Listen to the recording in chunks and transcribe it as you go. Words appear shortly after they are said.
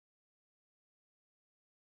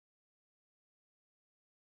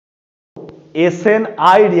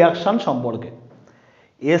SNI reaction সম্পর্কে।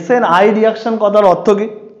 SNI reaction কথার অর্থ কি?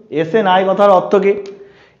 SNI কথার অর্থ কি?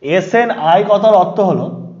 SNI কথার অর্থ হলো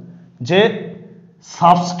যে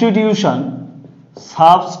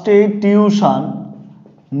সাবস্টিটিউশন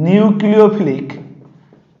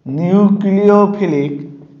নিউক্লিওফিলিক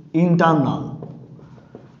ইন্টারনাল।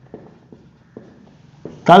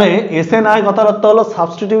 তাহলে SNI কথার অর্থ হলো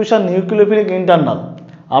সাবস্টিটিউশন নিউক্লিওফিলিক ইন্টারনাল।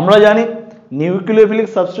 আমরা জানি নিউক্লিওফিলিক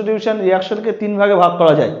সাবস্টিটিউশন রিঅ্যাকশনকে তিন ভাগে ভাগ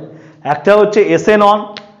করা যায়। একটা হচ্ছে SN1,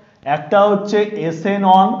 একটা হচ্ছে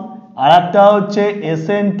SN1, আর একটা হচ্ছে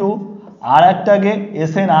SN2, আর একটাকে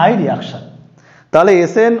SNI রিঅ্যাকশন। তাহলে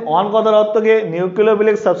SN1 কথার অর্থ কি?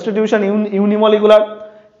 Nucleophilic substitution ইউনিমলিকুলার,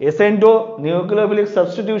 SN2 nucleophilic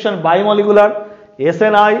substitution বাইমলিকুলার,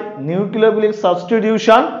 SNI nucleophilic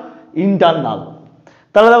substitution internal.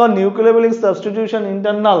 তাহলে দেখো নিউক্লিওফিলিক সাবস্টিটিউশন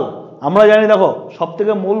ইন্টারনাল আমরা জানি, দেখো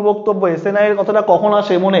সবথেকে মূল বক্তব্য SNI এর কথাটা কখন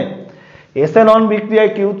আসে মনে? SN1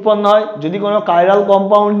 বিক্রিয়ায় কি উৎপন্ন হয়? যদি কোনো কাইরাল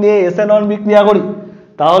কম্পাউন্ড নিয়ে SN1 বিক্রিয়া করি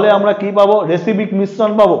তাহলে আমরা কি পাবো? রেসিপিক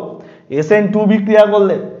মিশ্রণ পাবো। SN2 বিক্রিয়া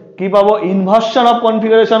করলে কি পাবো? ইনভার্সন অফ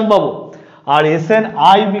কনফিগারেশন পাবো। আর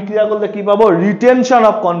SNI বিক্রিয়া করলে কি পাবো? Retention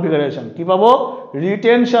of configuration. কি পাবো?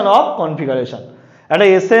 Retention of configuration. একটা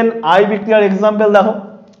SNI বিক্রিয়ার এক্সাম্পল দেখো,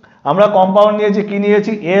 আমরা কম্পাউন্ড নিয়েছি, কি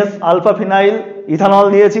নিয়েছি? S আলফা ফিনাইল ইথানল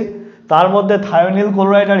নিয়েছি, তার মধ্যে থায়োনিল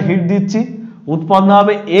ক্লোরাইড আর হিট দিচ্ছি, উৎপন্ন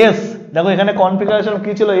হবে S। দেখো এখানে কনফিগারেশন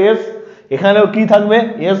কি ছিল? S। এখানেও কি থাকবে?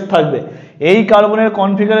 S থাকবে। এই কার্বনের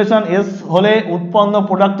কনফিগারেশন S হলে উৎপন্ন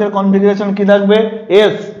প্রোডাক্টের কনফিগারেশন কি থাকবে?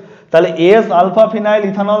 S। তাহলে S আলফা ফিনাইল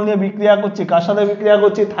ইথানল নিয়ে বিক্রিয়া করছি, কার সাথে বিক্রিয়া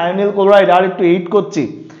করছি? থায়োনিল ক্লোরাইড আর একটু হিট করছি,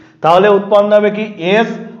 তাহলে উৎপন্ন হবে কি? S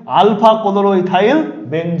alpha chloro ethyl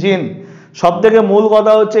benzene. সব থেকে মূল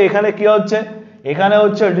কথা হচ্ছে এখানে কি হচ্ছে? এখানে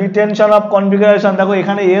হচ্ছে রিটেনশন অফ কনফিগারেশন। দেখো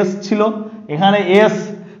এখানে S ছিল, এখানে S,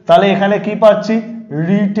 তাহলে এখানে কি পাচ্ছি?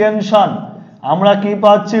 রিটেনশন। আমরা কি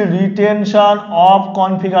পাচ্ছি? Retention of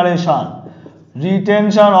configuration.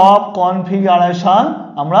 Retention of configuration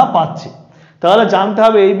আমরা পাচ্ছি। তাহলে জানতে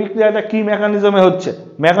হবে এই বিক্রিয়াটা কি মেকানিজমে হচ্ছে।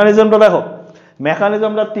 মেকানিজমটা দেখো,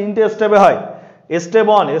 মেকানিজমটা তিনটে স্টেপে হয়। স্টেপ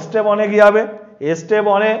 1, স্টেপ 1 এ কি হবে? স্টেপ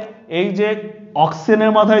 1 এ এই যে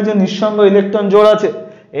অক্সিজেনের মাথায় যে নিঃসঙ্গ ইলেকট্রন জোড় আছে,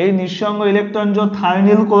 এই নিঃসঙ্গ ইলেকট্রন জোড়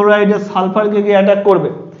থায়োনিল ক্লোরাইডের সালফারকে গিয়ে অ্যাটাক করবে,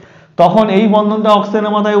 তখন এই বন্ধনটা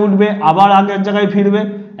অক্সিজেনের মাথায় উঠবে, আবার আগের জায়গায় ফিরবে,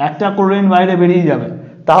 একটা ক্লোরিন বাইরে বেরিয়ে যাবে,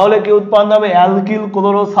 তাহলে কি উৎপন্ন হবে? অ্যালকিল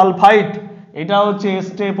ক্লোরোসালফাইড। এটা হচ্ছে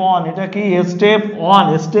স্টেপ 1। এটা কি? স্টেপ 1।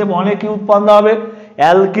 স্টেপ 1 এ কি উৎপন্ন হবে?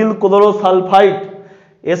 অ্যালকিল ক্লোরোসালফাইড।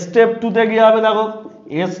 স্টেপ 2 তে কি হবে? দেখো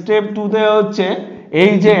স্টেপ 2 তে হচ্ছে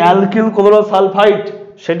এই যে অ্যালকিল ক্লোরোসালফাইড,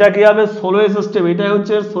 সেটা কি হবে? 16s step. এটাই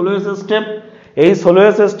হচ্ছে 16s স্টেপ। এই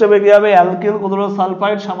 16s স্টেপে কি হবে? অ্যালকিল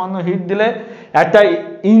ক্লোরোসালফাইড সামান্য হিট দিলে একটা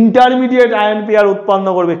ইন্টারমিডিয়েট আয়ন পেয়ার উৎপন্ন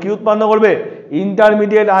করবে। কি উৎপন্ন করবে?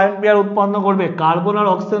 ইন্টারমিডিয়েট আয়ন পেয়ার উৎপন্ন করবে। কার্বন আর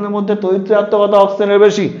অক্সিজেনের মধ্যে তড়িৎ অক্সিজেনের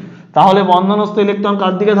বেশি, তাহলে বন্ধনস্থ ইলেকট্রন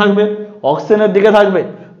কার দিকে থাকবে? অক্সিজেনের দিকে থাকবে।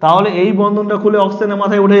 তাহলে এই বন্ধনটা খুলে অক্সিজেনের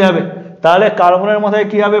মাথায় উঠে যাবে, তাহলে কার্বনের মাথায়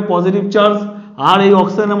কি হবে? পজিটিভ চার্জ, আর এই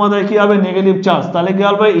অক্সিজেনের মাথায় কি হবে? Negative charge. তাহলে কি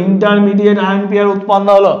হবে? ইন্টারমিডিয়েট আয়ন পেয়ার উৎপন্ন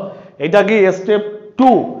হলো। এটা কি? স্টেপ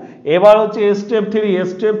 2। এবার হচ্ছে স্টেপ 3।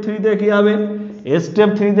 স্টেপ 3 তে কি হবে? স্টেপ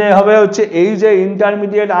 3 তে হবে হচ্ছে এই যে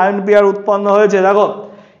ইন্টারমিডিয়েট আয়ন পেয়ার উৎপন্ন হয়েছে, দেখো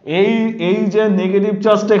এই যে নেগেটিভ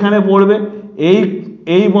চার্জটা এখানে পড়বে,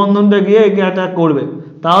 এই বন্ধনটা গিয়ে একে অ্যাটাক করবে,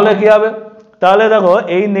 তাহলে কি হবে? তাহলে দেখো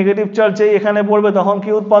এই নেগেটিভ চার্জ যেই এখানে পড়বে তখন কি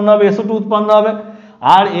উৎপন্ন হবে? SO2 উৎপন্ন হবে।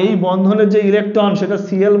 আর এই বন্ধনের যে ইলেকট্রন সেটা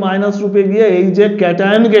Cl- রূপে গিয়ে এই যে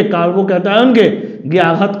ক্যাটায়নকে, কার্বোক্যাটায়নকে গিয়ে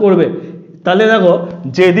আঘাত করবে। তাহলে দেখো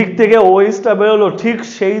যে দিক থেকে OH-টা বেরোলো ঠিক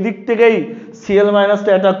সেই দিক থেকেই Cl-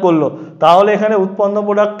 টা অ্যাটাক করলো, তাহলে এখানে উৎপন্ন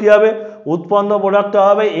প্রোডাক্ট কি হবে? উৎপন্ন প্রোডাক্টটা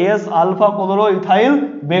হবে S alpha chloro ethyl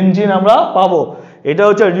benzene আমরা পাবো। এটা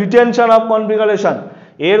হচ্ছে রিটেনশন অফ কনফিগারেশন।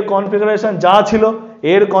 এর কনফিগারেশন যা ছিল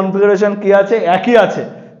এর কনফিগারেশন কি আছে? একই আছে,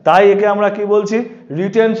 তাই একে আমরা কি বলছি?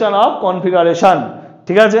 Retention of configuration.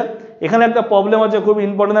 ঠিক আছে, এখানে একটা প্রবলেম আছে, খুব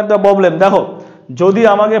ইম্পর্টেন্ট একটা প্রবলেম। দেখো যদি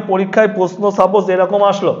আমাকে পরীক্ষায় প্রশ্ন সাপোজ এরকম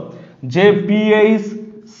আসলো যে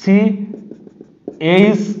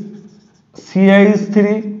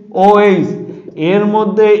PHCH3OH এর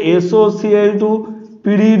মধ্যে SOCl2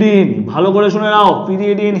 পিরিডিন, ভালো করে শুনে নাও,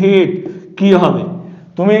 পিরিডিন হিট কি হবে?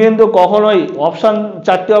 তুমি কিন্তু কখনোই অপশন,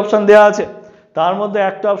 4টে অপশন দেওয়া আছে, তার মধ্যে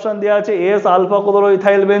একটা অপশন দেওয়া আছে S alpha chloro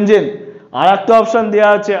ethyl benzene, আর একটা অপশন দেওয়া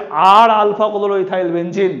আছে R alpha chloro ethyl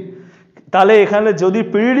benzene. তাহলে এখানে যদি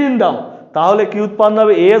পিরিডিন দাও তাহলে কি উৎপন্ন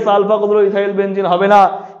হবে? S alpha chloro ethyl benzene হবে না,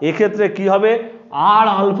 এক্ষেত্রে কি হবে? R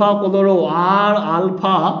alpha chloro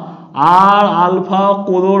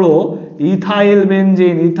ethyl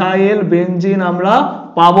benzene আমরা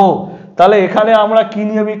পাবো। তাহলে এখানে আমরা কি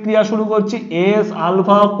নিয়ে বিক্রিয়া শুরু করছি? S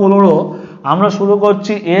আলফা ক্লোরো আমরা শুরু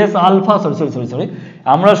করছি এস আলফা সরি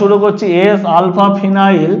আমরা শুরু করছি এস আলফা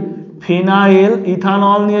ফিনাইল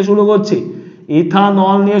ইথানল নিয়ে শুরু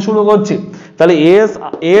করছি, তাহলে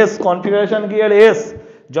এস কনফিগারেশন কি এর এস,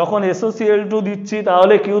 যখন SOCl2 দিচ্ছি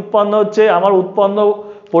তাহলে কি উৎপন্ন হচ্ছে, আমার উৎপন্ন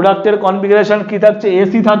প্রোডাক্টের কনফিগারেশন কি থাকছে,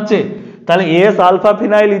 এসই থাকছে। তাহলে এস আলফা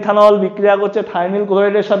ফিনাইল ইথানল বিক্রিয়া করছে থাইমিল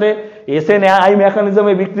ক্লোরাইডের সাথে, SNI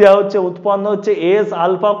মেকানিজমে বিক্রিয়া হচ্ছে, উৎপন্ন হচ্ছে এস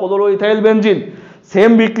আলফা ক্লোরোইথাইল বেনজিন।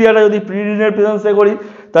 সেম বিক্রিয়াটা যদি পিরিডিনের প্রেজেন্সে করি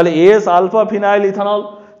তাহলে S alpha phenyl ethanol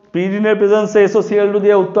পিরিডিনের প্রেজেন্সে SOCl2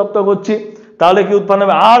 দিয়ে উত্তপ্ত করছি, তাহলে কি উৎপন্ন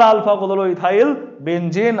হবে আর আলফা ক্লোরোইথাইল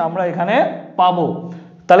বেনজিন আমরা এখানে পাবো।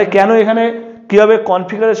 তাহলে কেন এখানে কি হবে,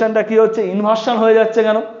 কনফিগারেশনটা কি হচ্ছে, ইনভার্সন হয়ে যাচ্ছে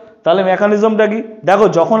কেন, তাহলে মেকানিজমটা কি, দেখো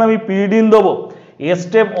যখন আমি পিরিডিন দেবো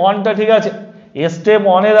স্টেপ 1টা ঠিক আছে, স্টেপ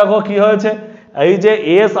 1-এ দেখো কি হয়েছে, এই যে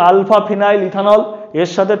এস আলফা ফিনাইল ইথানল এর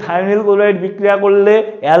সাথে থাইমিল ক্লোরাইড বিক্রিয়া করলে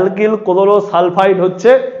অ্যালকিল ক্লোরোসালফাইড হচ্ছে,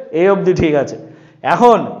 এই অবধি ঠিক আছে।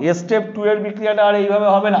 এখন স্টেপ 2 এর বিক্রিয়াটা আর এইভাবে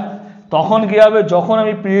হবে না, তখন কি হবে, যখন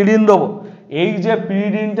আমি পিরিডিন দেবো, এই যে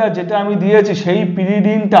পিরিডিনটা যেটা আমি দিয়েছি সেই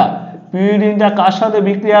পিরিডিনটা কার সাথে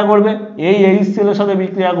বিক্রিয়া করবে, এই HCl এর সাথে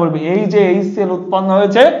বিক্রিয়া করবে, এই যে HCl উৎপন্ন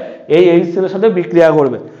হয়েছে এই HCl এর সাথে বিক্রিয়া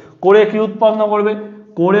করবে, করে কি উৎপন্ন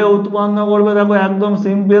করবে, দেখো একদম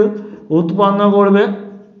সিম্পল, উৎপন্ন করবে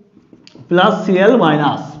প্লাস Cl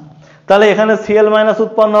মাইনাস, তাহলে এখানে Cl মাইনাস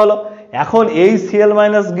উৎপন্ন হলো। এখন এই Cl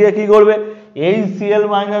মাইনাস গিয়ে কি করবে, এই Cl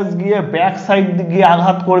মাইনাস গিয়ে ব্যাক সাইড গিয়ে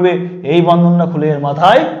আঘাত করবে, এই বন্ধনটা খুলে এর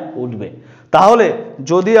মাথায় উঠবে। তাহলে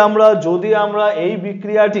যদি আমরা এই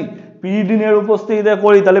বিক্রিয়াটি পিরিডিনের উপস্থিতিতে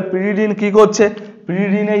করি তাহলে পিরিডিন কি করছে,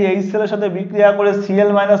 পিরিডিন এই HCl এর সাথে বিক্রিয়া করে Cl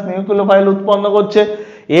মাইনাস নিউক্লিওফাইল উৎপন্ন করছে,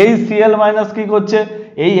 এই Cl মাইনাস কি করছে,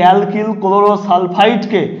 এই অ্যালকিল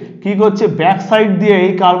ক্লোরোসালফাইডকে কি করছে, ব্যাক সাইড দিয়ে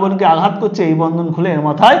এই কার্বনকে আঘাত করছে, এই বন্ধন খুলে এর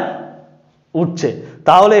মাথায় উঠছে।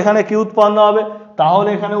 তাহলে এখানে কি উৎপন্ন হবে, তাহলে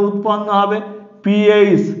এখানে উৎপন্ন হবে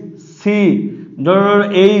PHC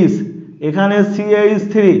H, এখানে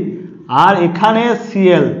CH3 আর এখানে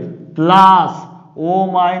Cl plus O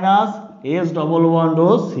minus S double bond ও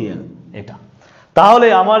Cl, এটা। তাহলে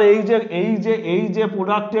আমার এই যে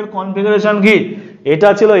প্রোডাক্টের কনফিগারেশন কি, এটা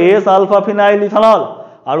ছিল এস আলফা ফিনাইল ইথানল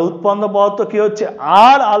আর উৎপন্ন পদার্থ কি হচ্ছে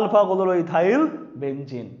আর আলফা ক্লোরোইথাইল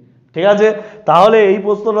বেনজিন, ঠিক আছে। তাহলে এই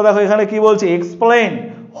প্রশ্নটা দেখো এখানে কি বলছে, এক্সপ্লেইন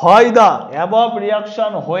হয় the above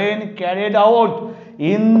reaction when carried out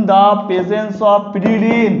in the presence of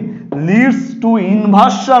pyridine leads to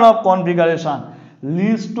inversion of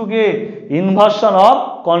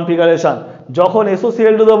configuration, যখন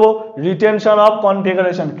SOCl2 দেবো রিটেনশন অফ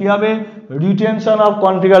কনফিগারেশন, কি হবে, রিটেনশন অফ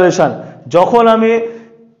কনফিগারেশন, যখন আমি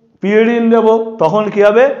পিরিডিন দেবো তখন কি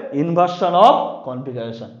হবে, ইনভার্সন অফ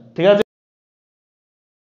কনফিগারেশন, ঠিক আছে।